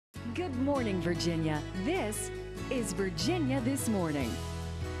Good morning, Virginia. This is Virginia This Morning.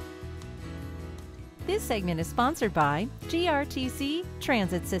 This segment is sponsored by GRTC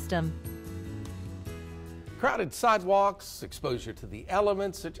Transit System. Crowded sidewalks, exposure to the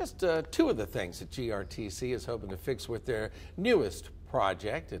elements are just two of the things that GRTC is hoping to fix with their newest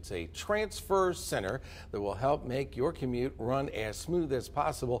project. It's a transfer center that will help make your commute run as smooth as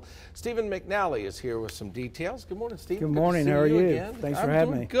possible. Stephen McNally is here with some details. Good morning, Stephen. Good morning. How are you? Again. Thanks for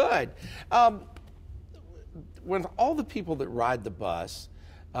having me. I'm doing good. When all the people that ride the bus,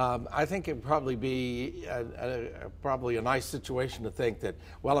 I think it'd probably be probably a nice situation to think that,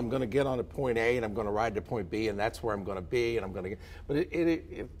 well, I'm going to get on to point A and I'm going to ride to point B and that's where I'm going to be and I'm going to get. But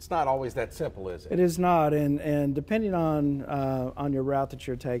it's not always that simple, is it? It is not, and depending on your route that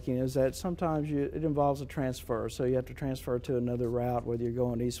you're taking, is that sometimes it involves a transfer. So you have to transfer to another route, whether you're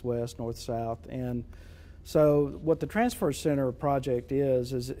going east-west, north-south, and so what the transfer center project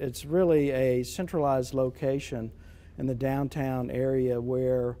is it's really a centralized location in the downtown area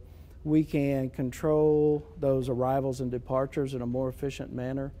where we can control those arrivals and departures in a more efficient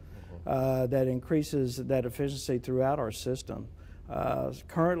manner that increases that efficiency throughout our system.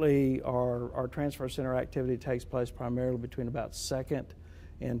 Currently, our transfer center activity takes place primarily between about 2nd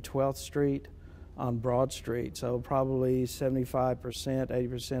and 12th Street on Broad Street, so probably 75%,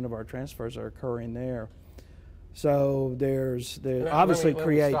 80% of our transfers are occurring there. So there's obviously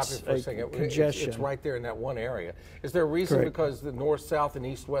creates a congestion. It's right there in that one area. Is there a reason? Correct. Because the north, south, and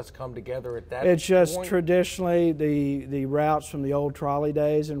east, west come together at that It's just point? Traditionally the routes from the old trolley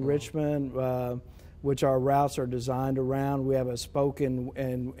days in Richmond, which our routes are designed around. We have a spoke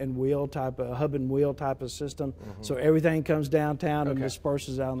and wheel type, a hub and wheel type of system. So everything comes downtown and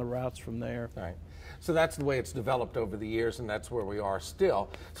disperses out on the routes from there. All right. So that's the way it's developed over the years, and that's where we are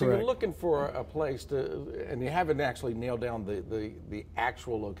still. So Correct. You're looking for a place to, and you haven't actually nailed down the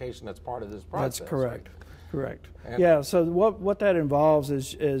actual location that's part of this process. That's correct. Right? Correct. And yeah, so what that involves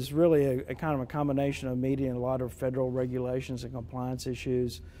is really a kind of a combination of meeting a lot of federal regulations and compliance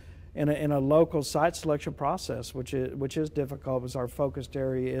issues in a local site selection process, which is difficult because our focused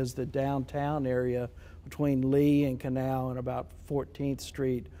area is the downtown area between Lee and Canal and about 14th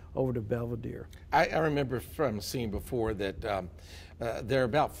Street over to Belvedere. I remember from seeing before that there are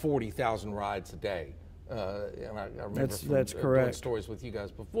about 40,000 rides a day. And I remember that's correct. Doing stories with you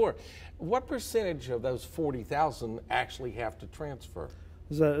guys before. What percentage of those 40,000 actually have to transfer?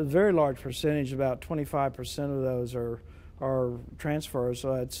 There's a very large percentage, about 25% of those are transfers,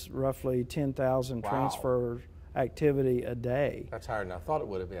 so that's roughly 10,000 transfer activity a day. That's higher than I thought it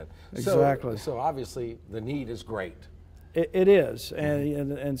would have been. Exactly. So obviously the need is great. It is,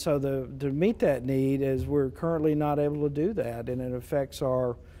 and so to meet that need is we're currently not able to do that, and it affects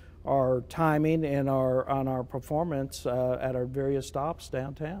our timing and our performance at our various stops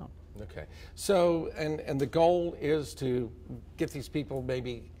downtown. Okay, so and the goal is to get these people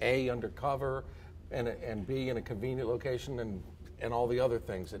maybe A, undercover, and B, in a convenient location, and all the other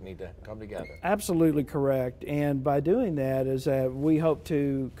things that need to come together. Absolutely correct. And by doing that is that we hope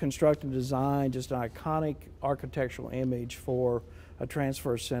to construct and design just an iconic architectural image for a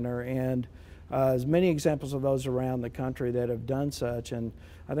transfer center, and as many examples of those around the country that have done such. And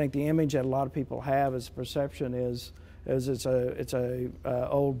I think the image that a lot of people have as a perception is it's a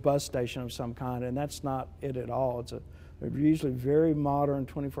old bus station of some kind, and that's not it at all. It's a usually very modern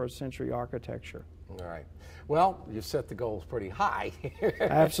 21st century architecture. All right. Well, you've set the goals pretty high.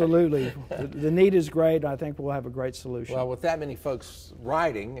 Absolutely. The need is great, and I think we'll have a great solution. Well, with that many folks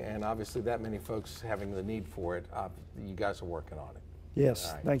riding, and obviously that many folks having the need for it, you guys are working on it.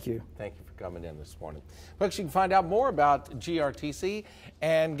 Yes, right. Thank you. Thank you for coming in this morning. Folks, you can find out more about GRTC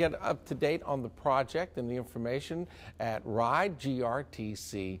and get up to date on the project and the information at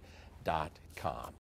ridegrtc.com.